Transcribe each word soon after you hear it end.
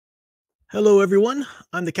Hello, everyone.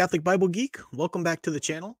 I'm the Catholic Bible Geek. Welcome back to the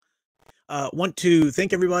channel. Want to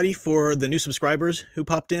thank everybody for the new subscribers who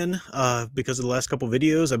popped in because of the last couple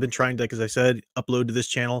videos. I've been trying to, like, as I said, upload to this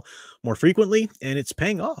channel more frequently, and it's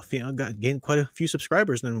paying off. You know, gained quite a few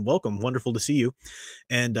subscribers, and welcome. Wonderful to see you.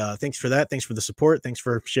 And thanks for that. Thanks for the support. Thanks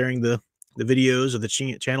for sharing the videos of the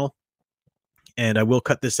channel. And I will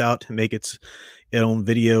cut this out and make its own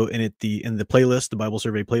video in the playlist, the Bible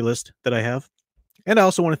survey playlist that I have. And I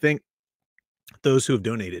also want to thank those who have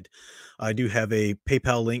donated. I do have a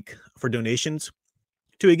PayPal link for donations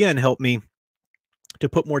to, again, help me to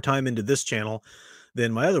put more time into this channel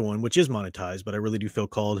than my other one, which is monetized, but I really do feel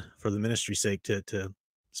called for the ministry's sake to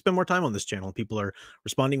spend more time on this channel. People are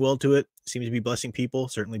responding well to it, seems to be blessing people,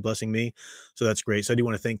 certainly blessing me. So that's great. So I do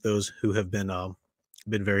want to thank those who have been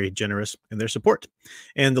very generous in their support.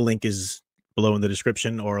 And the link is below in the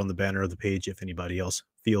description or on the banner of the page if anybody else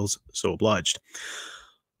feels so obliged.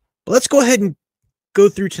 But let's go ahead and go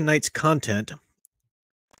through tonight's content.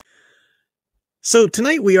 So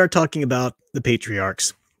tonight we are talking about the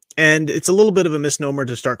patriarchs, and it's a little bit of a misnomer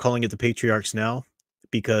to start calling it the patriarchs now,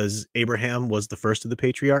 because Abraham was the first of the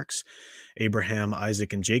patriarchs. Abraham,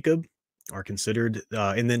 Isaac, and Jacob are considered,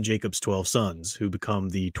 and then Jacob's 12 sons, who become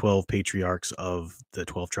the 12 patriarchs of the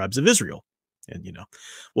 12 tribes of Israel. And, you know,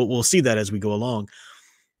 we'll see that as we go along.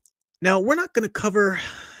 Now, we're not going to cover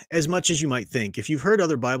as much as you might think. If you've heard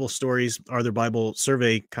other Bible stories or other Bible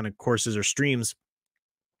survey kind of courses or streams,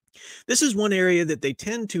 this is one area that they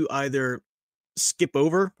tend to either skip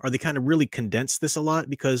over or they kind of really condense this a lot,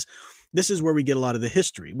 because this is where we get a lot of the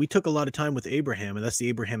history. We took a lot of time with Abraham, and that's the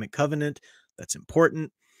Abrahamic covenant. That's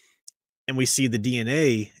important. And we see the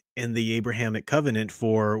DNA in the Abrahamic covenant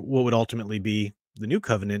for what would ultimately be the new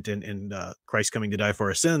covenant and Christ coming to die for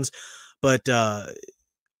our sins. But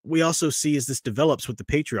we also see, as this develops with the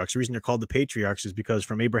patriarchs, the reason they're called the patriarchs is because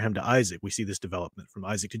from Abraham to Isaac, we see this development. From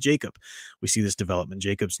Isaac to Jacob, we see this development.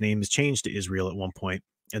 Jacob's name is changed to Israel at one point,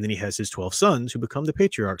 and then he has his 12 sons who become the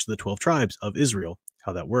patriarchs of the 12 tribes of Israel,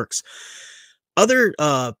 how that works. Other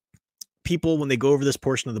people, when they go over this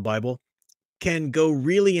portion of the Bible, can go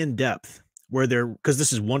really in depth where they're, because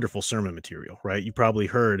this is wonderful sermon material, right? You probably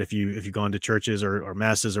heard, if you've gone to churches or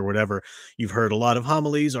masses or whatever, you've heard a lot of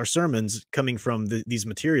homilies or sermons coming from these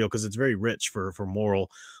material, because it's very rich for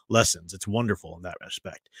moral lessons. It's wonderful in that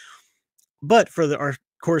respect. But for our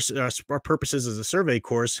course, our purposes as a survey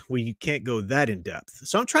course, we can't go that in depth.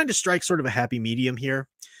 So I'm trying to strike sort of a happy medium here.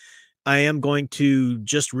 I am going to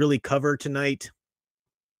just really cover tonight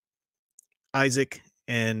Isaac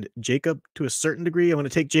and Jacob to a certain degree. I'm going to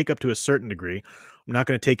take Jacob to a certain degree. I'm not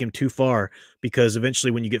going to take him too far, because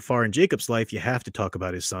eventually when you get far in Jacob's life, you have to talk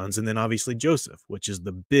about his sons. And then obviously Joseph, which is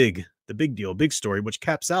the big deal, big story, which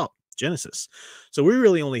caps out Genesis. So we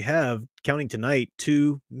really only have, counting tonight,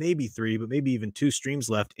 2, maybe 3, but maybe even 2 streams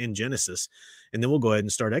left in Genesis. And then we'll go ahead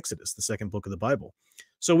and start Exodus, the second book of the Bible.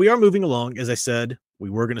 So we are moving along. As I said, we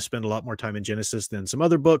were going to spend a lot more time in Genesis than some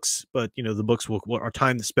other books, but, you know, the books our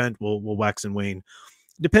time spent will wax and wane,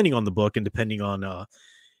 depending on the book and depending on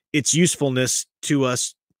its usefulness to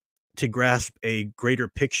us to grasp a greater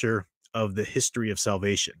picture of the history of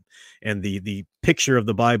salvation and the picture of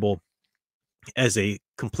the Bible as a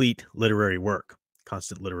complete literary work,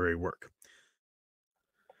 constant literary work.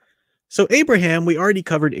 So Abraham, we already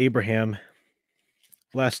covered Abraham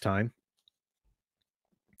last time.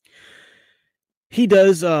 He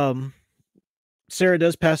does, Sarah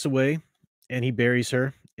does pass away, and he buries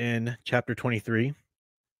her in chapter 23.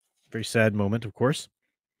 Very sad moment, of course.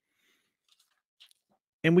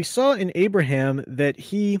 And we saw in Abraham that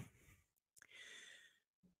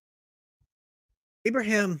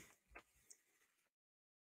Abraham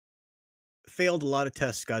failed a lot of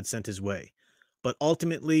tests God sent his way, but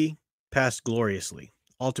ultimately passed gloriously.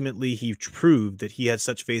 Ultimately, he proved that he had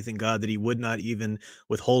such faith in God that he would not even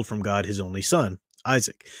withhold from God his only son,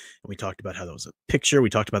 Isaac. And we talked about how that was a picture. We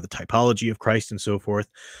talked about the typology of Christ and so forth.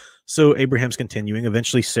 So Abraham's continuing.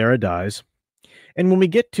 Eventually, Sarah dies. And when we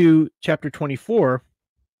get to chapter 24,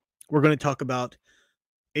 we're going to talk about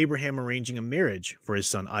Abraham arranging a marriage for his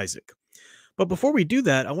son Isaac. But before we do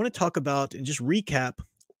that, I want to talk about and just recap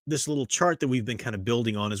this little chart that we've been kind of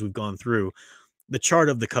building on as we've gone through, the chart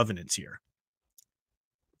of the covenants here.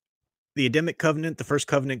 The Adamic covenant, the first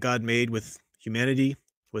covenant God made with humanity,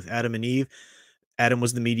 with Adam and Eve. Adam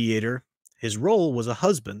was the mediator. His role was a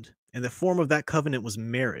husband, and the form of that covenant was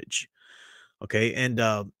marriage. Okay, and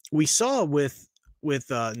we saw with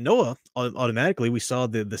Noah, automatically, we saw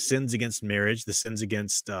the sins against marriage, the sins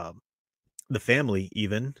against the family,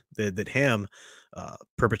 even that Ham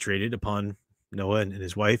perpetrated upon Noah and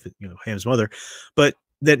his wife, you know, Ham's mother. But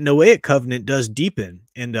that Noahic covenant does deepen,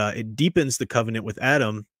 and it deepens the covenant with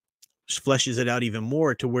Adam, fleshes it out even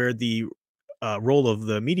more to where the role of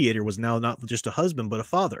the mediator was now not just a husband, but a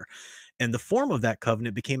father. And the form of that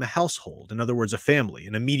covenant became a household. In other words, a family,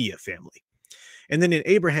 an immediate family. And then in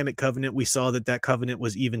Abrahamic covenant, we saw that that covenant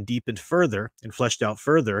was even deepened further and fleshed out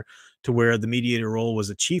further to where the mediator role was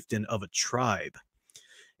a chieftain of a tribe.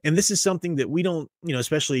 And this is something that we don't,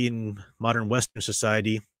 especially in modern Western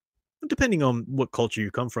society, depending on what culture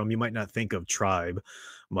you come from, you might not think of tribe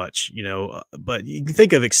much, but you can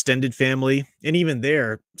think of extended family. And even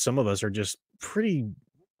there, some of us are just pretty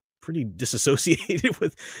disassociated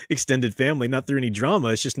with extended family, not through any drama.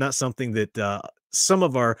 It's just not something that some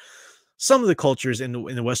of the cultures in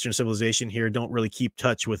the Western civilization here don't really keep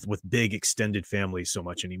touch with big extended families so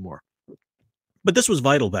much anymore. But this was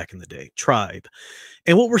vital back in the day, tribe.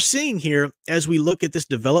 And what we're seeing here as we look at this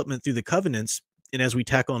development through the covenants, and as we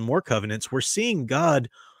tack on more covenants, we're seeing God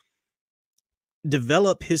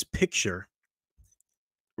develop his picture,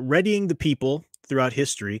 readying the people throughout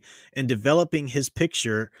history and developing his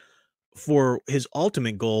picture for his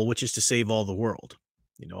ultimate goal, which is to save all the world.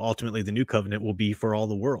 Ultimately, the new covenant will be for all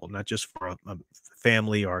the world, not just for a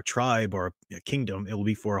family or a tribe or a kingdom. It will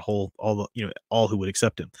be for all who would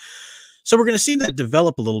accept him. So we're going to see that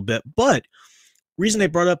develop a little bit. But reason I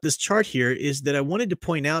brought up this chart here is that I wanted to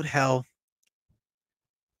point out how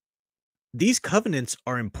these covenants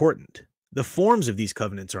are important. The forms of these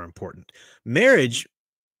covenants are important. Marriage,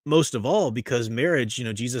 most of all, because marriage,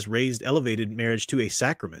 Jesus elevated marriage to a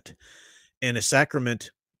sacrament. And a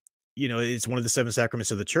sacrament, it's one of the 7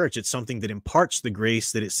 sacraments of the church. It's something that imparts the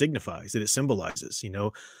grace that it signifies, that it symbolizes.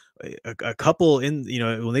 A couple when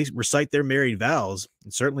they recite their married vows,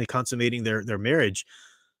 and certainly consummating their marriage,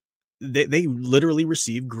 they literally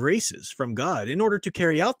receive graces from God in order to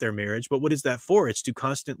carry out their marriage. But what is that for? It's to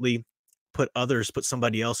constantly put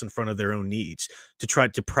somebody else in front of their own needs, to try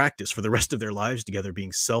to practice for the rest of their lives together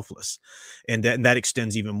being selfless. And that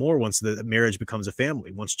extends even more once the marriage becomes a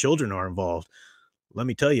family, once children are involved. Let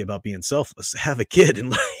me tell you about being selfless. Have a kid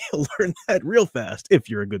and you'll learn that real fast if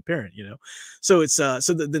you're a good parent, So it's so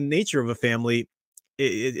the nature of a family,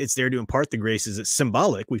 it's there to impart the graces. It's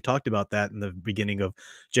symbolic. We've talked about that in the beginning of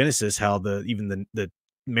Genesis, how the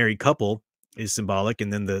married couple is symbolic,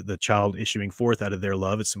 and then the child issuing forth out of their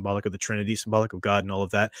love is symbolic of the Trinity, symbolic of God, and all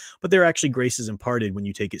of that. But there are actually graces imparted when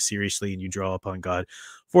you take it seriously and you draw upon God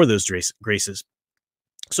for those graces.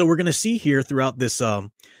 So we're going to see here throughout this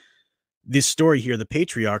story here, the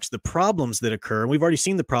patriarchs, the problems that occur. And we've already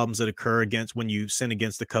seen the problems that occur when you sin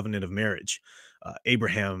against the covenant of marriage.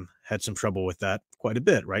 Abraham had some trouble with that quite a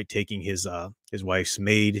bit, right? Taking his wife's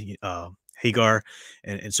maid, Hagar,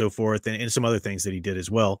 and so forth, and some other things that he did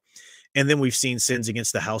as well. And then we've seen sins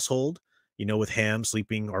against the household, with Ham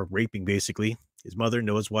sleeping or raping basically his mother,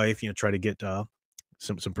 Noah's wife, try to get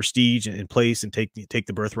some prestige in place and take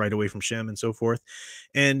the birthright away from Shem and so forth.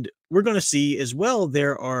 And we're going to see as well,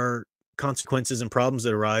 there are consequences and problems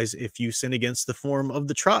that arise if you sin against the form of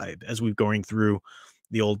the tribe, as we're going through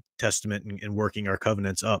the Old Testament and working our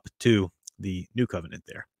covenants up to the new covenant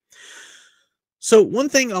there. So one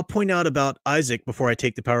thing I'll point out about Isaac before I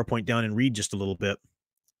take the PowerPoint down and read just a little bit,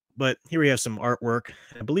 but here we have some artwork.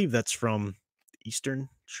 I believe that's from Eastern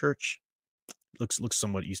Church. Looks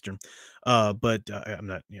somewhat Eastern, but I'm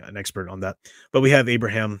not an expert on that. But we have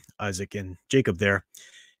Abraham, Isaac, and Jacob there,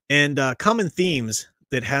 and common themes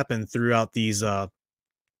that happen throughout these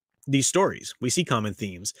stories. We see common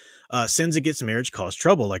themes. Sins against marriage cause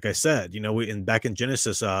trouble, like I said. Back in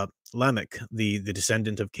Genesis, Lamech, the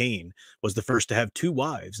descendant of Cain, was the first to have 2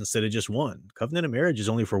 wives instead of just one. Covenant of marriage is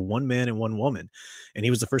only for 1 man and 1 woman, and he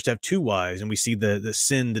was the first to have 2 wives. And we see the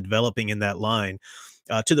sin developing in that line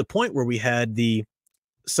to the point where we had the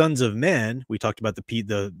sons of men. We talked about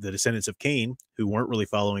the descendants of Cain, who weren't really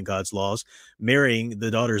following God's laws, marrying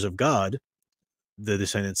the daughters of God, the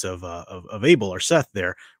descendants of Abel, or Seth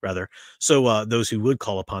there rather. So those who would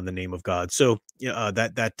call upon the name of God. So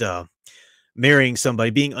marrying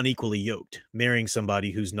somebody, being unequally yoked, marrying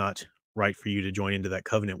somebody who's not right for you to join into that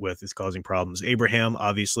covenant with, is causing problems. Abraham,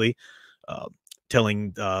 obviously,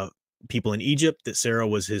 telling people in Egypt that Sarah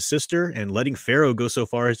was his sister, and letting Pharaoh go so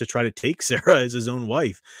far as to try to take Sarah as his own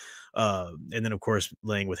wife. And then, of course,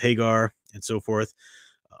 laying with Hagar and so forth.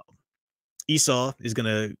 Esau is going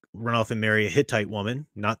to run off and marry a Hittite woman,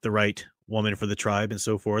 not the right woman for the tribe, and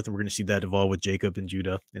so forth. And we're going to see that evolve with Jacob and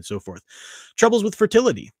Judah and so forth. Troubles with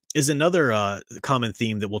fertility is another common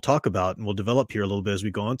theme that we'll talk about, and we'll develop here a little bit as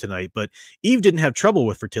we go on tonight. But Eve didn't have trouble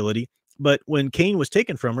with fertility, but when Cain was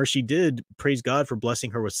taken from her, she did praise God for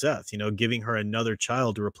blessing her with Seth, giving her another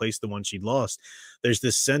child to replace the one she'd lost. There's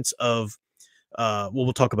this sense of well,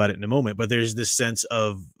 we'll talk about it in a moment, but there's this sense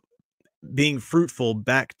of being fruitful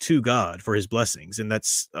back to God for his blessings. And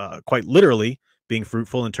that's quite literally being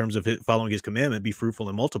fruitful in terms of following his commandment, be fruitful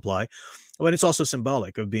and multiply. But it's also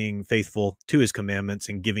symbolic of being faithful to his commandments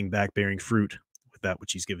and giving back, bearing fruit with that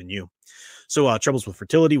which he's given you. So troubles with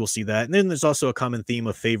fertility, we'll see that. And then there's also a common theme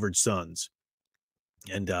of favored sons.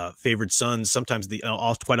 And favored sons, sometimes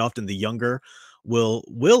quite often the younger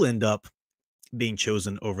will end up being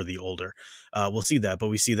chosen over the older. We'll see that, but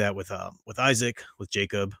we see that with Isaac, with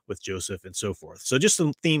Jacob, with Joseph, and so forth. So just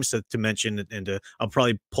some themes to mention, and I'll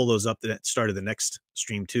probably pull those up at the start of the next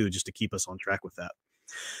stream too, just to keep us on track with that.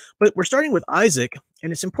 But we're starting with Isaac,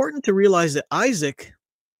 and it's important to realize that Isaac,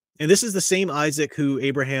 and this is the same Isaac who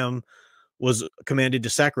Abraham was commanded to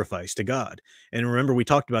sacrifice to God. And remember, we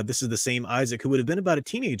talked about this is the same Isaac who would have been about a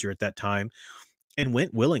teenager at that time and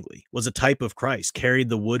went willingly, was a type of Christ, carried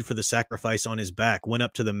the wood for the sacrifice on his back, went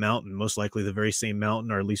up to the mountain, most likely the very same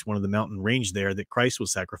mountain, or at least one of the mountain range there that Christ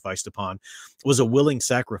was sacrificed upon, was a willing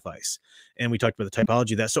sacrifice. And we talked about the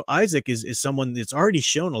typology of that. So Isaac is someone that's already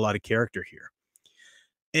shown a lot of character here.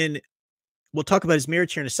 And we'll talk about his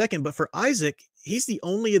marriage here in a second, but for Isaac, he's the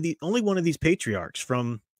only one of these patriarchs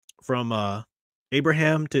from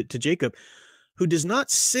Abraham to Jacob who does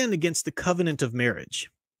not sin against the covenant of marriage.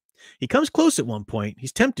 He comes close at one point.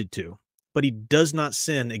 He's tempted to, but he does not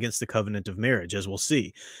sin against the covenant of marriage, as we'll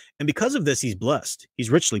see. And because of this, he's blessed.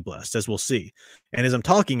 He's richly blessed, as we'll see. And as I'm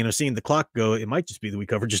talking and I'm seeing the clock go, it might just be that we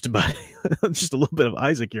covered just about just a little bit of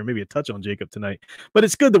Isaac here, maybe a touch on Jacob tonight. But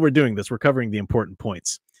it's good that we're doing this. We're covering the important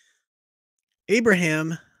points.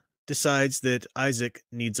 Abraham decides that Isaac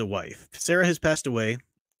needs a wife. Sarah has passed away.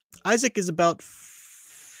 Isaac is about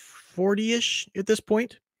 40-ish at this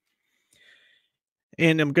point.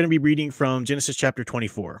 And I'm going to be reading from Genesis chapter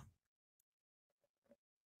 24.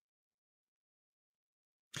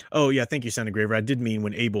 Oh, yeah. Thank you, Son Engraver. I did mean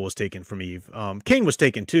when Abel was taken from Eve. Cain was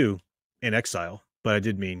taken too in exile, but I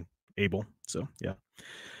did mean Abel. So, yeah.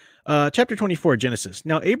 Chapter 24, Genesis.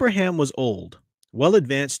 Now, Abraham was old, well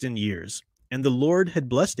advanced in years, and the Lord had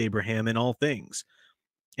blessed Abraham in all things.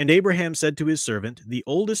 And Abraham said to his servant, the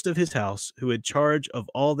oldest of his house, who had charge of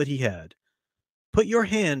all that he had, put your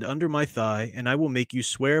hand under my thigh, and I will make you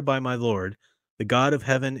swear by my Lord, the God of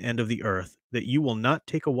heaven and of the earth, that you will not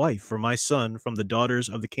take a wife for my son from the daughters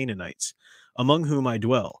of the Canaanites, among whom I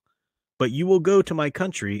dwell, but you will go to my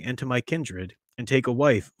country and to my kindred, and take a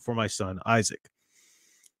wife for my son Isaac.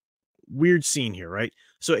 Weird scene here, right?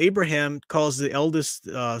 So Abraham calls the eldest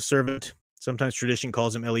servant, sometimes tradition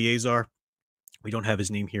calls him Eleazar. We don't have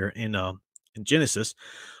his name here in Genesis,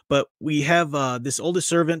 but we have this oldest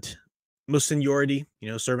servant, most seniority,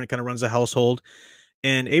 servant kind of runs the household.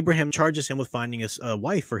 And Abraham charges him with finding a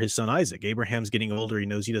wife for his son Isaac. Abraham's getting older. He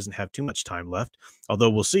knows he doesn't have too much time left. Although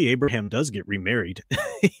we'll see, Abraham does get remarried.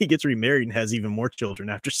 He gets remarried and has even more children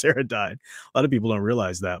after Sarah died. A lot of people don't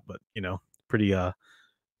realize that, but pretty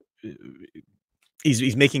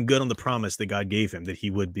he's making good on the promise that God gave him that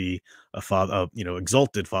he would be a father,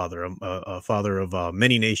 exalted father, a father of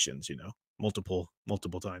many nations, multiple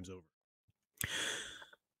times over.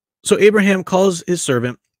 So Abraham calls his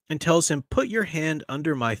servant and tells him, put your hand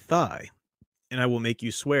under my thigh and I will make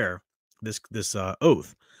you swear this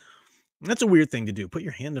oath. And that's a weird thing to do. Put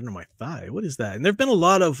your hand under my thigh. What is that? And there've been a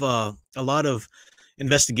lot of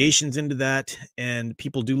investigations into that. And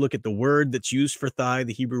people do look at the word that's used for thigh,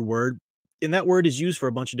 the Hebrew word. And that word is used for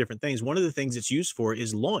a bunch of different things. One of the things it's used for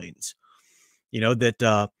is loins,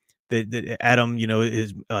 that Adam,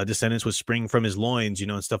 his descendants would spring from his loins,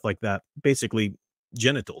 and stuff like that. Basically,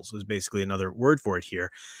 genitals is basically another word for it here.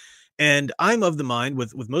 And I'm of the mind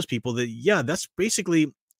with most people that, yeah, that's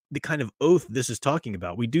basically the kind of oath this is talking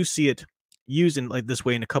about. We do see it used in like this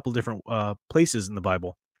way in a couple different places in the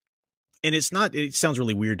Bible. And it sounds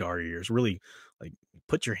really weird to our ears, really like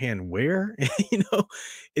put your hand where,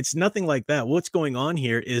 it's nothing like that. What's going on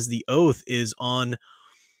here is the oath is on,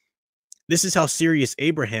 this is how serious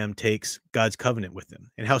Abraham takes God's covenant with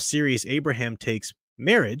him and how serious Abraham takes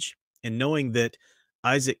marriage and knowing that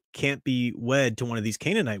Isaac can't be wed to one of these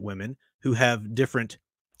Canaanite women who have different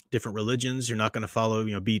religions. You're not going to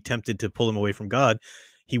follow, be tempted to pull him away from God.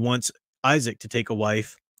 He wants Isaac to take a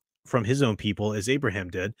wife from his own people as Abraham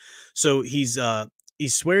did. So he's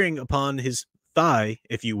swearing upon his thigh,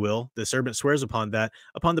 if you will. The servant swears upon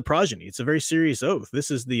the progeny. It's a very serious oath. This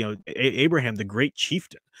is the Abraham, the great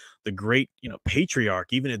chieftain, the great, patriarch,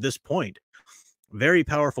 even at this point, very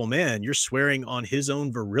powerful man. You're swearing on his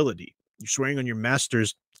own virility. You're swearing on your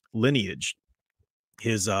master's lineage,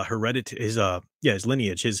 his heredity, his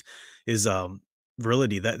lineage, his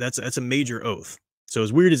virility. That's a major oath. So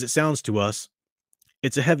as weird as it sounds to us,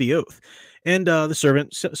 It's a heavy oath. And the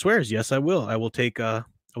servant swears, "Yes, I will. I will take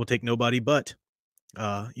nobody but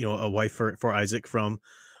a wife for Isaac from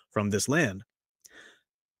this land."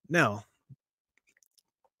 Now,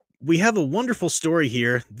 we have a wonderful story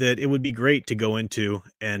here that it would be great to go into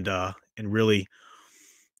and really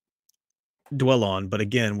dwell on, but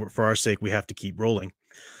again, for our sake, we have to keep rolling.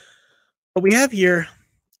 What we have here,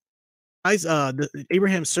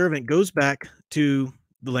 Abraham's servant goes back to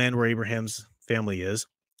the land where Abraham's family is,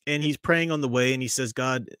 and he's praying on the way, and he says,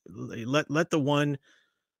 "God, let the one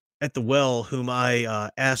at the well whom I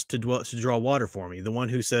asked to draw water for me, the one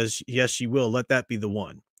who says yes, she will, let that be the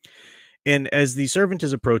one." And as the servant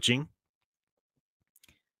is approaching,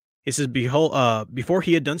 it says, "Behold, before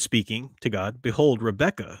he had done speaking to God, behold,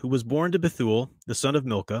 Rebekah, who was born to Bethuel, the son of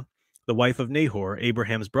Milcah, the wife of Nahor,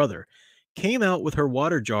 Abraham's brother, came out with her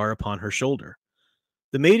water jar upon her shoulder.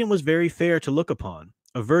 The maiden was very fair to look upon,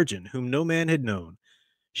 a virgin whom no man had known.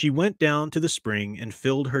 She went down to the spring and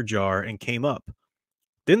filled her jar and came up.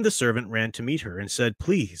 Then the servant ran to meet her and said,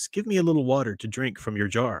 'Please give me a little water to drink from your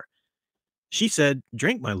jar.' She said,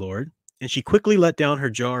 'Drink, my lord.' And she quickly let down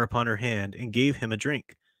her jar upon her hand and gave him a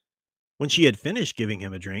drink. When she had finished giving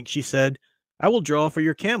him a drink, she said, 'I will draw for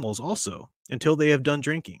your camels also, until they have done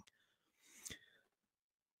drinking.'"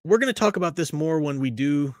 We're going to talk about this more when we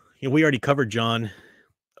do. We already covered John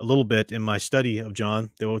a little bit in my study of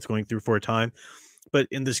John that I was going through for a time. But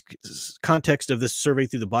in this context of this survey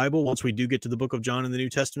through the Bible, once we do get to the book of John in the New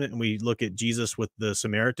Testament and we look at Jesus with the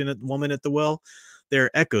Samaritan woman at the well, there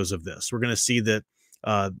are echoes of this. We're going to see that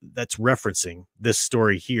that's referencing this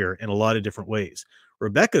story here in a lot of different ways.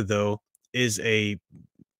 Rebecca, though, is a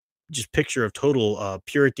just picture of total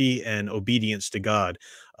purity and obedience to God,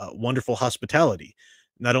 wonderful hospitality.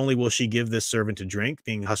 Not only will she give this servant a drink,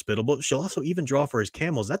 being hospitable, she'll also even draw for his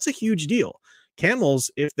camels. That's a huge deal.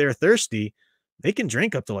 Camels, if they're thirsty, they can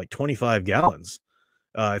drink up to like 25 gallons.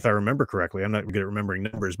 If I remember correctly, I'm not good at remembering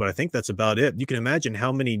numbers, but I think that's about it. You can imagine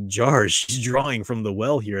how many jars she's drawing from the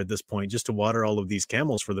well here at this point just to water all of these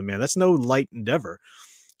camels for the man. That's no light endeavor.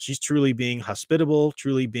 She's truly being hospitable,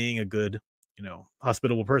 truly being a good,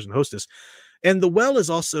 hospitable person, hostess. And the well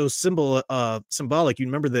is also symbolic. You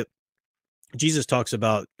remember that Jesus talks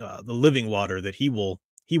about the living water that he will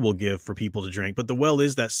give for people to drink, but the well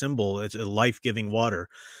is that symbol. It's a life-giving water,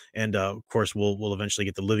 and of course, we'll eventually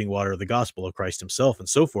get the living water of the gospel of Christ Himself, and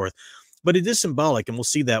so forth. But it is symbolic, and we'll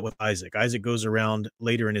see that with Isaac. Isaac goes around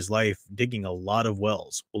later in his life digging a lot of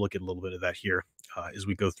wells. We'll look at a little bit of that here as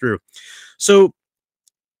we go through. So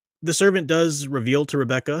the servant does reveal to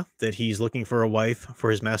Rebekah that he's looking for a wife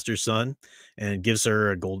for his master's son, and gives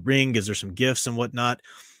her a gold ring, gives her some gifts and whatnot,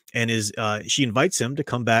 and she invites him to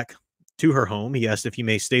come back to her home. He asked if he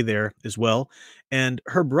may stay there as well, and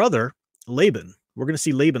her brother Laban. We're going to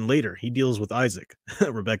see Laban later. He deals with Isaac,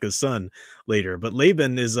 Rebekah's son, later. But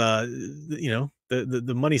Laban is, the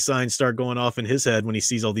money signs start going off in his head when he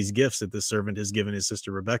sees all these gifts that the servant has given his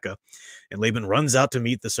sister Rebekah. And Laban runs out to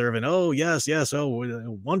meet the servant. "Oh, yes, yes. Oh,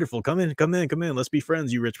 wonderful. Come in, come in, come in. Let's be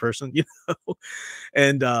friends, you rich person."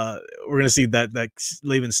 And we're going to see that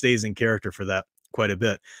Laban stays in character for that quite a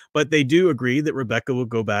bit. But they do agree that Rebekah will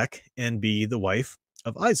go back and be the wife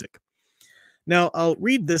of Isaac. Now, I'll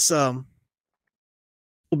read this little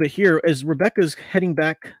bit here as Rebekah's heading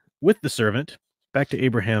back with the servant back to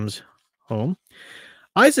Abraham's home.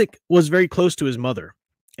 Isaac was very close to his mother,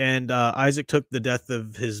 and Isaac took the death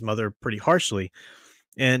of his mother pretty harshly.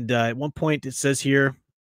 And at one point, it says here,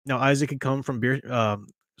 now Isaac had come from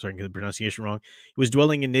sorry, I get the pronunciation wrong. He was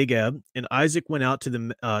dwelling in Negeb, and Isaac went out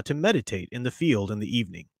to meditate in the field in the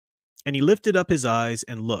evening. And he lifted up his eyes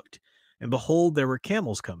and looked, and behold, there were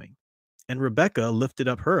camels coming. And Rebekah lifted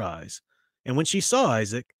up her eyes, and when she saw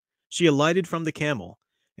Isaac, she alighted from the camel,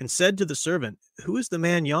 and said to the servant, "Who is the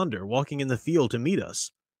man yonder walking in the field to meet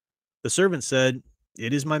us?" The servant said,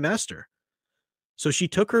 "It is my master." So she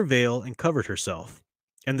took her veil and covered herself.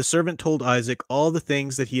 And the servant told Isaac all the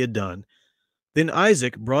things that he had done. Then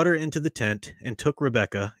Isaac brought her into the tent and took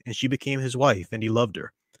Rebekah, and she became his wife, and he loved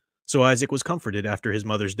her. So Isaac was comforted after his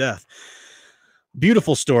mother's death.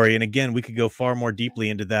 Beautiful story. And again, we could go far more deeply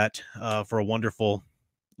into that for a wonderful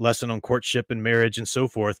lesson on courtship and marriage and so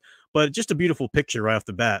forth. But just a beautiful picture right off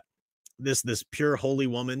the bat. This pure, holy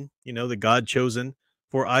woman, the God chosen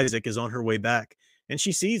for Isaac, is on her way back. And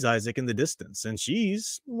she sees Isaac in the distance, and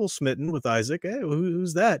she's a little smitten with Isaac. Hey,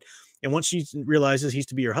 who's that? And once she realizes he's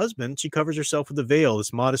to be her husband, she covers herself with a veil,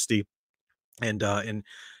 this modesty, and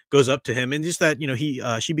goes up to him. And just that,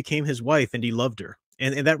 she became his wife, and he loved her.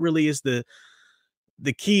 And that really is the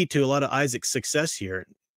key to a lot of Isaac's success here,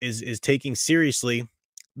 is taking seriously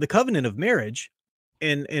the covenant of marriage,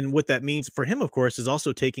 And what that means for him, of course, is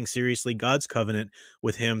also taking seriously God's covenant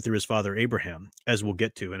with him through his father Abraham, as we'll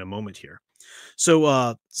get to in a moment here.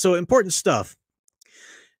 So important stuff.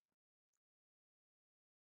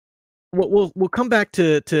 We'll come back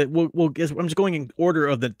to I'm just going in order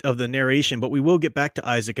of the narration, but we will get back to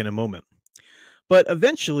Isaac in a moment. But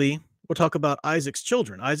eventually, we'll talk about Isaac's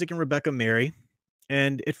children. Isaac and Rebekah marry,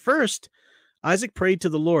 and at first, Isaac prayed to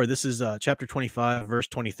the Lord. This is chapter 25, verse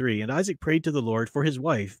 23. And Isaac prayed to the Lord for his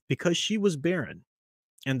wife because she was barren.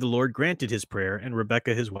 And the Lord granted his prayer, and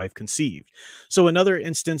Rebekah, his wife, conceived. So another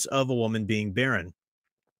instance of a woman being barren.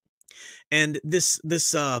 And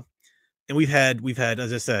and we've had,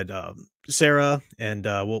 as I said, Sarah, and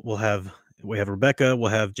we have Rebekah,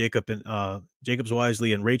 we'll have Jacob and Jacob's wives,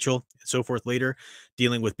 Leah and Rachel, and so forth later,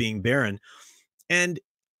 dealing with being barren. And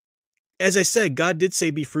as I said, God did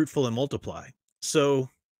say, "Be fruitful and multiply." So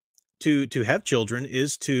to have children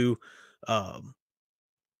is to um,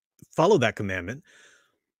 follow that commandment.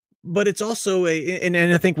 But it's also and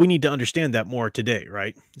I think we need to understand that more today,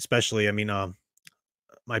 right? Especially, I mean,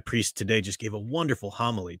 my priest today just gave a wonderful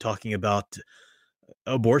homily talking about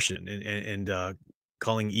abortion and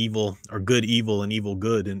calling evil or good evil and evil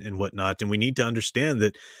good and whatnot. And we need to understand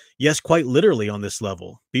that, yes, quite literally on this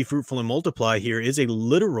level, be fruitful and multiply here is a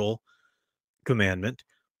literal commandment.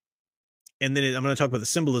 And then I'm going to talk about the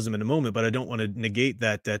symbolism in a moment, but I don't want to negate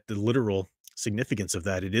that the literal significance of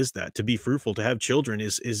that. It is that to be fruitful, to have children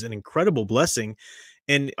is an incredible blessing.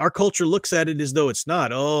 And our culture looks at it as though it's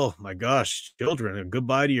not. Oh my gosh, children,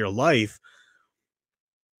 goodbye to your life.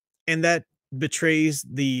 And that betrays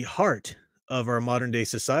the heart of our modern day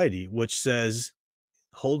society, which says,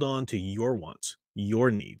 hold on to your wants,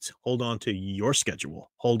 your needs, hold on to your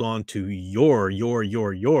schedule, hold on to your.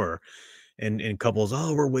 And couples,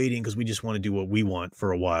 oh, we're waiting because we just want to do what we want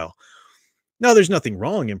for a while. Now, there's nothing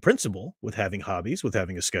wrong in principle with having hobbies, with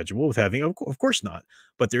having a schedule, with having, of course not.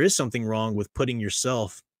 But there is something wrong with putting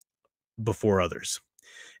yourself before others.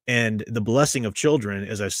 And the blessing of children,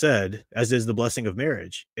 as I've said, as is the blessing of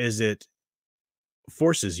marriage, is it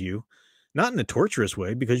forces you, not in a torturous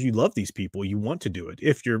way, because you love these people, you want to do it.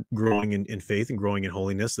 If you're growing in faith and growing in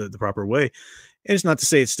holiness the proper way. And it's not to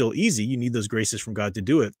say it's still easy. You need those graces from God to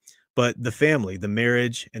do it. But the family, the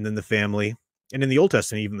marriage, and then the family, and in the Old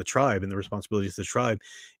Testament, even the tribe and the responsibilities of the tribe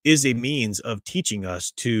is a means of teaching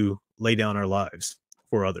us to lay down our lives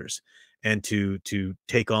for others and to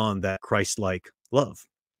take on that Christ-like love.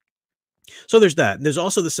 So there's that. And there's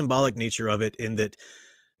also the symbolic nature of it in that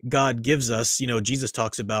God gives us, Jesus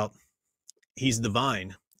talks about he's the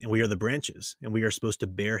vine and we are the branches and we are supposed to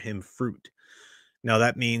bear him fruit. Now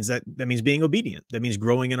that means being obedient. That means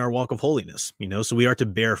growing in our walk of holiness, so we are to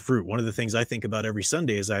bear fruit. One of the things I think about every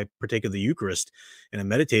Sunday as I partake of the Eucharist and I'm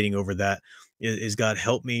meditating over that is God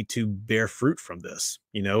help me to bear fruit from this,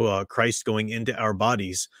 Christ going into our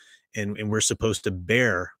bodies and we're supposed to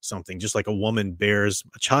bear something just like a woman bears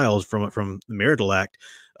a child from the marital act.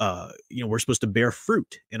 We're supposed to bear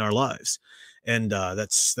fruit in our lives. And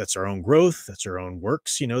that's our own growth. That's our own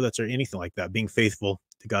works, that's anything like that, being faithful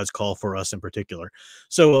to God's call for us in particular.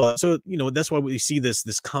 So that's why we see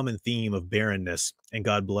this common theme of barrenness and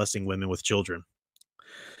God blessing women with children.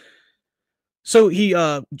 So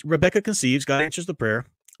Rebecca conceives, God answers the prayer.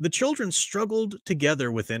 The children struggled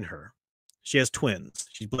together within her. She has twins.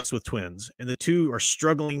 She's blessed with twins, and the two are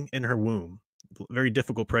struggling in her womb. Very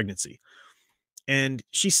difficult pregnancy. And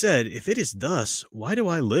she said, if it is thus, why do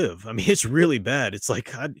I live? I mean, it's really bad. It's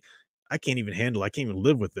like, I can't even handle, I can't even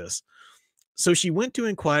live with this. So she went to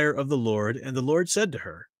inquire of the Lord, and the Lord said to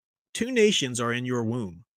her, 2 nations are in your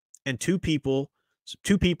womb, and 2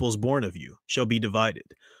 peoples born of you shall be divided.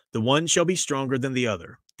 The one shall be stronger than the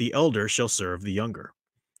other. The elder shall serve the younger.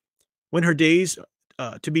 When her days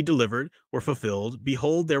to be delivered were fulfilled,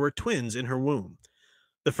 behold, there were twins in her womb.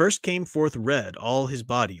 The first came forth red, all his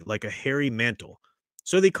body, like a hairy mantle.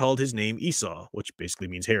 So they called his name Esau, which basically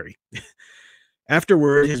means hairy.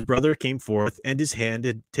 Afterward, his brother came forth, and his hand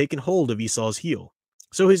had taken hold of Esau's heel.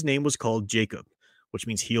 So his name was called Jacob, which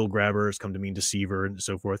means heel grabber, has come to mean deceiver, and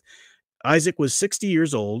so forth. Isaac was 60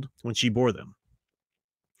 years old when she bore them.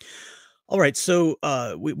 All right, so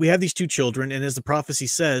we have these 2 children, and as the prophecy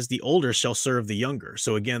says, the older shall serve the younger.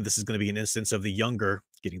 So again, this is going to be an instance of the younger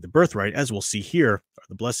getting the birthright, as we'll see here, or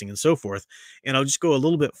the blessing and so forth. And I'll just go a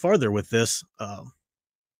little bit farther with this.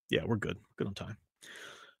 Yeah, we're good. Good on time.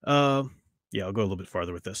 Yeah, I'll go a little bit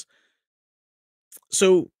farther with this.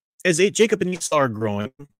 So as Jacob and Esau are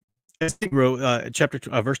growing, as they grow,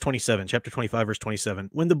 verse 27, chapter 25, verse 27,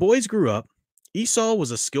 when the boys grew up, Esau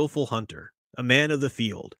was a skillful hunter, a man of the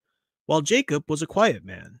field, while Jacob was a quiet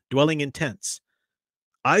man, dwelling in tents.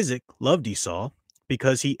 Isaac loved Esau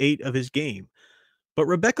because he ate of his game. But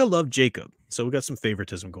Rebekah loved Jacob, so we got some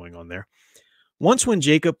favoritism going on there. Once when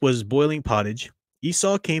Jacob was boiling pottage,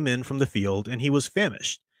 Esau came in from the field, and he was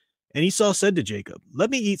famished. And Esau said to Jacob, "Let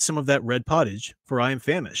me eat some of that red pottage, for I am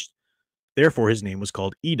famished." Therefore his name was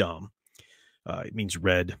called Edom. It means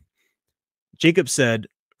red. Jacob said,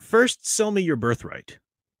 "First sell me your birthright."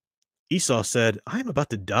 Esau said, "I am about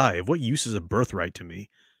to die. Of what use is a birthright to me?"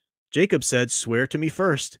 Jacob said, "Swear to me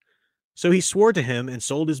first." So he swore to him and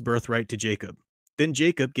sold his birthright to Jacob. Then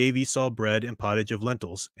Jacob gave Esau bread and pottage of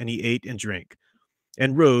lentils, and he ate and drank,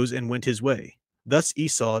 and rose and went his way. Thus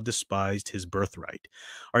Esau despised his birthright.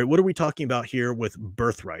 All right, what are we talking about here with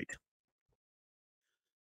birthright?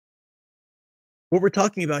 What we're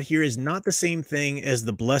talking about here is not the same thing as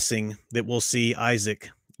the blessing that we'll see Isaac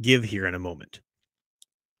give here in a moment.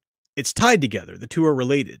 It's tied together, the two are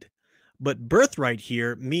related. But birthright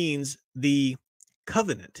here means the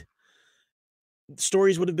covenant.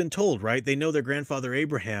 Stories would have been told, right? They know their grandfather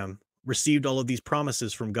Abraham received all of these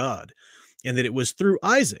promises from God, and that it was through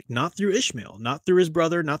Isaac, not through Ishmael, not through his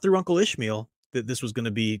brother, not through Uncle Ishmael, that this was going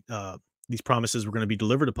to be, these promises were going to be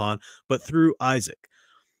delivered upon, but through Isaac.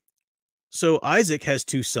 So Isaac has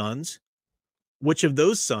two sons. Which of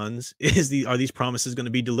those sons are these promises going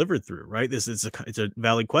to be delivered through? Right? It's a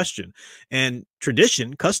valid question, and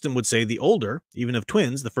tradition, custom would say the older, even of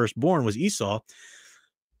twins, the firstborn was Esau.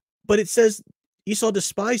 But it says Esau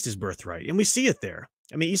despised his birthright, and we see it there.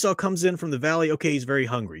 I mean, Esau comes in from the valley. Okay, he's very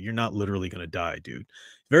hungry. You're not literally going to die, dude.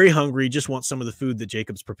 Very hungry. Just wants some of the food that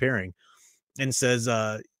Jacob's preparing, and says,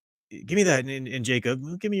 "Give me that." And Jacob,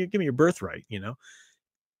 "Well, give me your birthright." You know.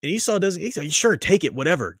 And Esau doesn't. He's like, "Sure, take it,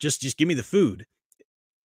 whatever. Just give me the food."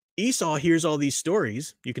 Esau hears all these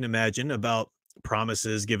stories, you can imagine, about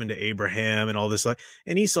promises given to Abraham and all this,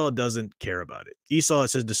 and Esau doesn't care about it. Esau, it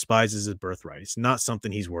says, despises his birthright. It's not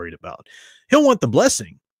something he's worried about. He'll want the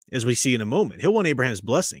blessing, as we see in a moment. He'll want Abraham's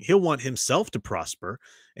blessing. He'll want himself to prosper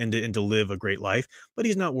and to live a great life, but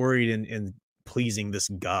he's not worried in pleasing this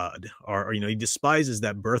God, or he despises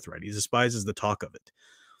that birthright. He despises the talk of it.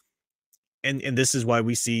 And this is why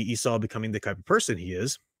we see Esau becoming the type of person he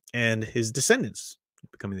is, and his descendants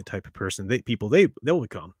becoming the type of person they'll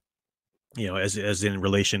become, as in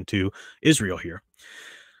relation to Israel here.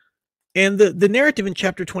 And the narrative in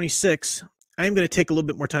chapter 26, I'm going to take a little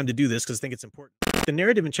bit more time to do this because I think it's important. The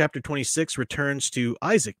narrative in chapter 26 returns to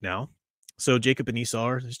Isaac now. So Jacob and Esau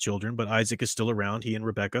are his children, but Isaac is still around, he and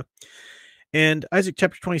Rebekah. And Isaac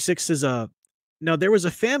chapter 26 says, "Now there was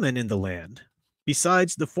a famine in the land,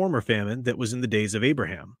 besides the former famine that was in the days of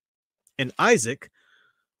Abraham. And Isaac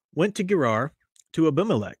went to Gerar to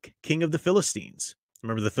Abimelech, king of the Philistines."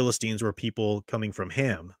 Remember, the Philistines were people coming from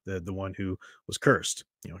Ham, the one who was cursed,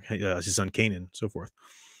 his son Canaan, so forth.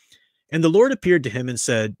 "And the Lord appeared to him and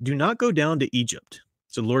said, 'Do not go down to Egypt.'"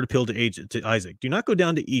 So the Lord appealed to Isaac. "Do not go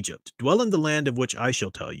down to Egypt. Dwell in the land of which I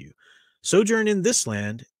shall tell you. Sojourn in this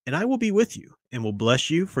land, and I will be with you, and will bless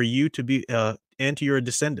you for you to be and to your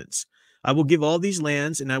descendants. I will give all these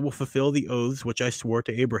lands, and I will fulfill the oaths which I swore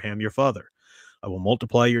to Abraham your father. I will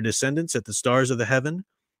multiply your descendants at the stars of the heaven.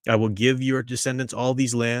 I will give your descendants all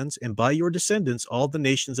these lands, and by your descendants all the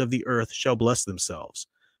nations of the earth shall bless themselves,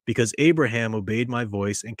 because Abraham obeyed my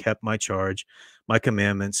voice and kept my charge, my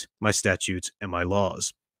commandments, my statutes, and my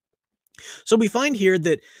laws." So we find here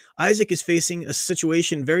that Isaac is facing a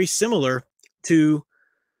situation very similar to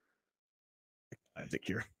Isaac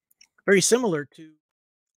here, very similar to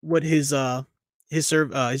what his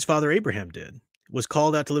father Abraham did. Was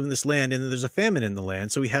called out to live in this land, and then there's a famine in the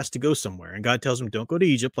land, so he has to go somewhere. And God tells him, "Don't go to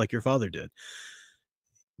Egypt like your father did.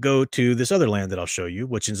 Go to this other land that I'll show you,"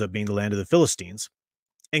 which ends up being the land of the Philistines.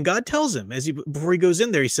 And God tells him, before he goes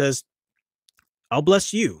in there, he says, "I'll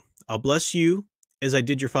bless you. I'll bless you as I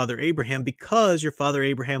did your father Abraham, because your father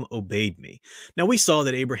Abraham obeyed me." Now, we saw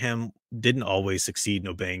that Abraham didn't always succeed in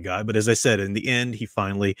obeying God, but as I said, in the end, he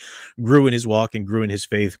finally grew in his walk and grew in his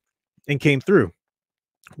faith and came through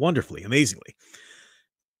wonderfully, amazingly.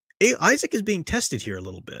 Isaac is being tested here a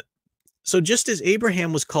little bit. So just as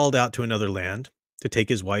Abraham was called out to another land to take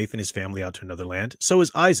his wife and his family out to another land, so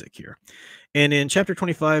is Isaac here. And in chapter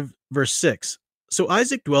 25, verse 6, "So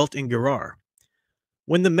Isaac dwelt in Gerar.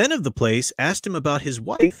 When the men of the place asked him about his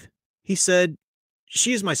wife, he said,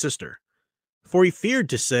 'She is my sister.' For he feared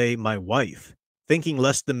to say, 'my wife,' thinking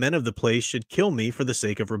lest the men of the place should kill me for the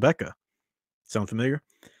sake of Rebekah." Sound familiar?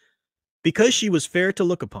 "Because she was fair to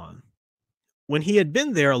look upon. When he had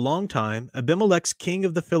been there a long time, Abimelech, king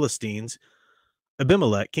of the Philistines,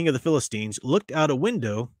 looked out a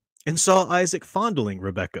window and saw Isaac fondling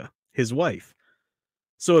Rebekah, his wife.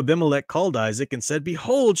 So Abimelech called Isaac and said,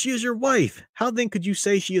 'Behold, she is your wife. How then could you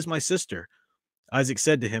say she is my sister?' Isaac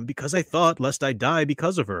said to him, because I thought lest I die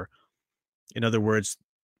because of her. In other words,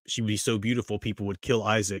 she would be so beautiful, people would kill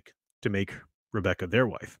Isaac to make Rebekah their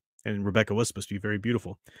wife. And Rebekah was supposed to be very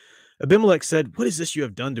beautiful. Abimelech said, what is this you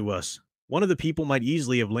have done to us? One of the people might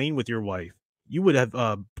easily have lain with your wife. You would have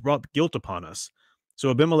brought guilt upon us. So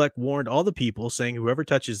Abimelech warned all the people, saying, whoever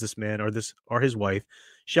touches this man or his wife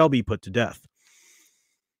shall be put to death.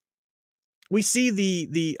 We see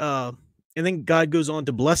and then God goes on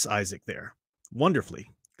to bless Isaac there wonderfully.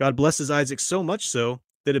 God blesses Isaac so much so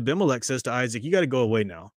that Abimelech says to Isaac, you got to go away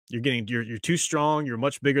now. You're too strong. You're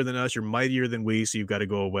much bigger than us. You're mightier than we. So you've got to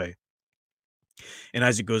go away. And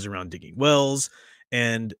Isaac goes around digging wells.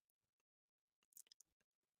 And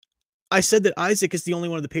I said that Isaac is the only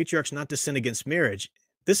one of the patriarchs not to sin against marriage.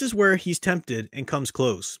 This is where he's tempted and comes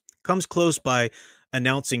close by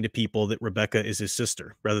announcing to people that Rebekah is his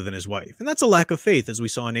sister rather than his wife. And that's a lack of faith, as we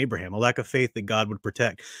saw in Abraham, a lack of faith that God would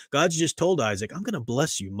protect. God's just told Isaac, I'm going to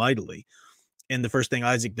bless you mightily. And the first thing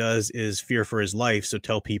Isaac does is fear for his life, so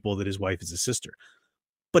tell people that his wife is his sister.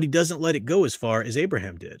 But he doesn't let it go as far as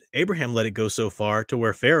Abraham did. Abraham let it go so far to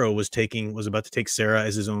where Pharaoh was about to take Sarah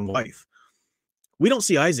as his own wife. We don't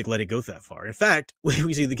see Isaac let it go that far. In fact,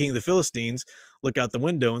 we see the king of the Philistines look out the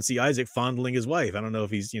window and see Isaac fondling his wife. I don't know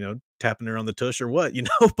if he's, tapping her on the tush or what,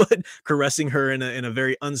 but caressing her in a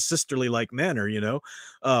very unsisterly like manner,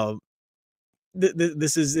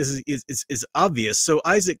 this is obvious. So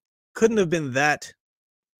Isaac couldn't have been that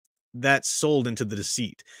sold into the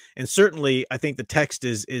deceit. And certainly I think the text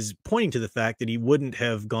is pointing to the fact that he wouldn't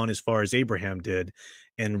have gone as far as Abraham did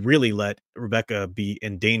and really let Rebekah be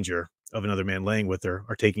in danger of another man laying with her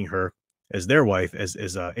or taking her as their wife,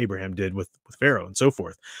 as Abraham did with Pharaoh and so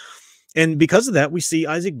forth. And because of that, we see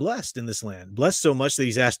Isaac blessed in this land, blessed so much that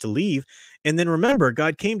he's asked to leave. And then remember,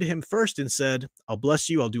 God came to him first and said, I'll bless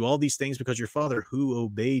you. I'll do all these things because your father who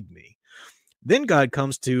obeyed me. Then God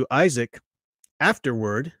comes to Isaac after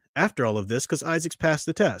all of this, because Isaac's passed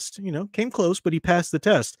the test, came close, but he passed the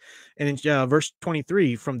test. And in verse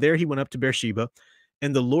 23, from there he went up to Beersheba,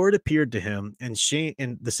 and the Lord appeared to him in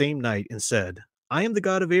the same night and said, I am the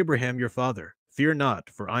God of Abraham, your father. Fear not,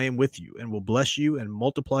 for I am with you and will bless you and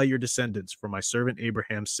multiply your descendants for my servant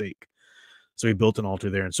Abraham's sake. So he built an altar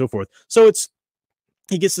there and so forth. So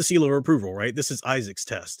he gets the seal of approval, right? This is Isaac's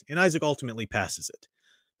test, and Isaac ultimately passes it,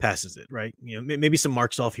 right? Maybe some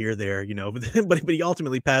marks off here, there, but he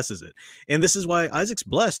ultimately passes it. And this is why Isaac's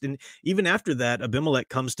blessed. And even after that, Abimelech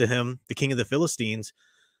comes to him, the king of the Philistines,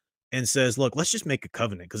 and says, look, let's just make a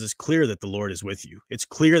covenant because it's clear that the Lord is with you. It's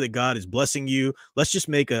clear that God is blessing you. Let's just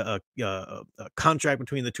make a contract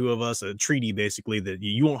between the two of us, a treaty, basically, that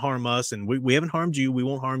you won't harm us and we haven't harmed you. We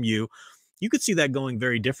won't harm you. You could see that going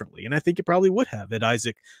very differently. And I think it probably would have had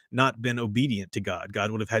Isaac not been obedient to God. God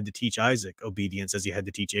would have had to teach Isaac obedience as he had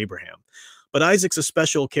to teach Abraham. But Isaac's a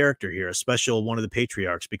special character here, a special one of the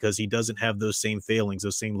patriarchs, because he doesn't have those same failings,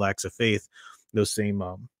 those same lacks of faith, those same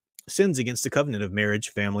sins against the covenant of marriage,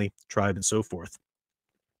 family, tribe, and so forth.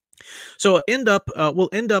 So we'll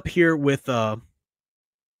end up here with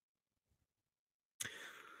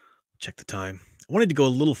check the time. I wanted to go a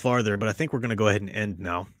little farther, but I think we're going to go ahead and end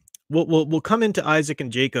now. We'll come into Isaac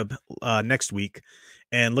and Jacob next week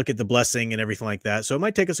and look at the blessing and everything like that. So it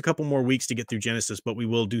might take us a couple more weeks to get through Genesis, but we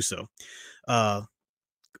will do so. Go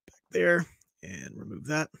back there and remove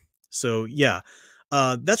that. So yeah,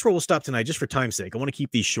 that's where we'll stop tonight, just for time's sake. I want to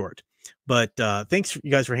keep these short, but thanks you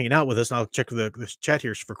guys for hanging out with us. And I'll check the chat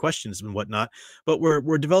here for questions and whatnot. But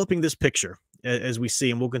we're developing this picture as we see,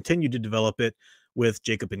 and we'll continue to develop it with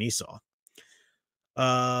Jacob and Esau.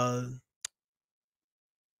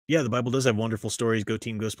 Yeah, the Bible does have wonderful stories. Go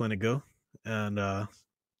team, go Splendid, go. And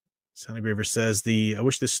Sound Engraver says, I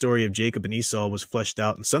wish this story of Jacob and Esau was fleshed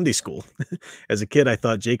out in Sunday school. As a kid, I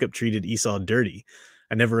thought Jacob treated Esau dirty.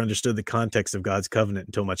 I never understood the context of God's covenant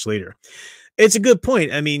until much later. It's a good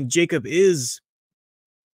point. I mean, Jacob he's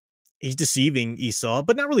deceiving Esau,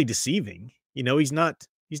 but not really deceiving. He's not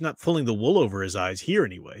pulling the wool over his eyes here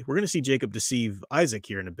anyway. We're going to see Jacob deceive Isaac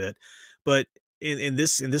here in a bit. But in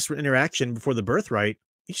this interaction before the birthright,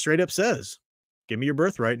 he straight up says, give me your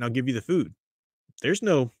birthright and I'll give you the food. There's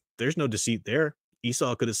no deceit there.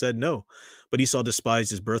 Esau could have said no, but Esau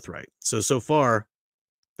despised his birthright. So far,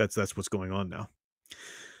 that's what's going on now.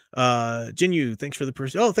 Jinyu, thanks for the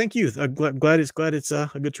person. Oh, thank you. I'm glad it's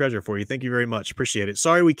a good treasure for you. Thank you very much. Appreciate it.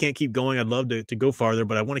 Sorry we can't keep going. I'd love to go farther,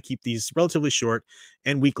 but I want to keep these relatively short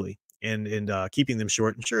and weekly. And keeping them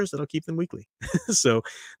short ensures that I'll keep them weekly. So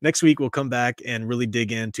next week we'll come back and really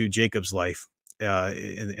dig into Jacob's life,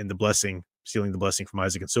 in the blessing, stealing the blessing from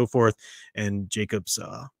Isaac and so forth, and Jacob's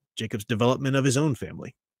development of his own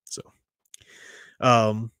family. So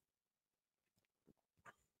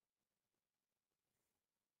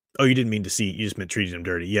Oh, you didn't mean deceit. You just meant treating him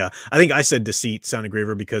dirty. Yeah. I think I said deceit sounded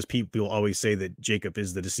graver because people always say that Jacob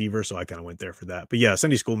is the deceiver. So I kind of went there for that. But yeah,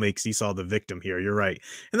 Sunday school makes Esau the victim here. You're right.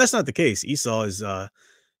 And that's not the case. Esau is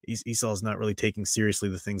not really taking seriously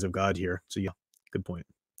the things of God here. So yeah, good point.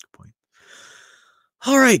 Good point.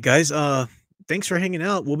 All right, guys. Thanks for hanging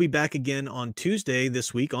out. We'll be back again on Tuesday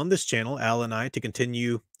this week on this channel, Al and I, to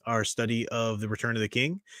continue our study of the Return of the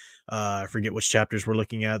King. I forget which chapters we're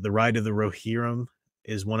looking at. The Ride of the Rohirrim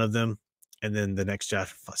is one of them, and then the next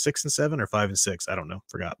chapter, 6 and 7 or 5 and 6. I don't know,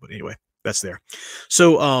 forgot. But anyway, that's there.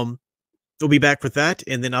 So we'll be back with that,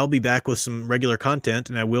 and then I'll be back with some regular content,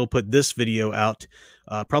 and I will put this video out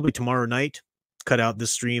probably tomorrow night. Cut out this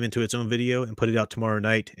stream into its own video and put it out tomorrow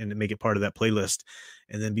night, and make it part of that playlist,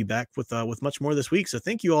 and then be back with much more this week. So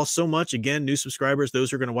thank you all so much. Again, new subscribers, those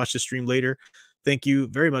who are going to watch the stream later, thank you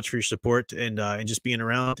very much for your support and just being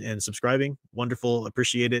around and subscribing. Wonderful,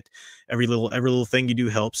 appreciate it. Every little thing you do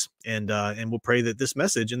helps, and we'll pray that this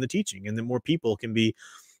message and the teaching, and that more people can be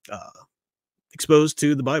exposed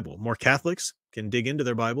to the Bible. More Catholics can dig into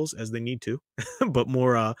their Bibles as they need to, but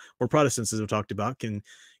more Protestants, as we've talked about, can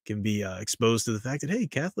be exposed to the fact that, hey,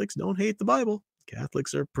 Catholics don't hate the Bible.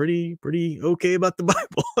 Catholics are pretty okay about the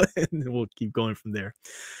Bible, and we'll keep going from there.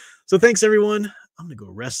 So thanks, everyone. I'm gonna go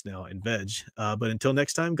rest now and veg. But until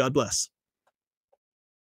next time, God bless.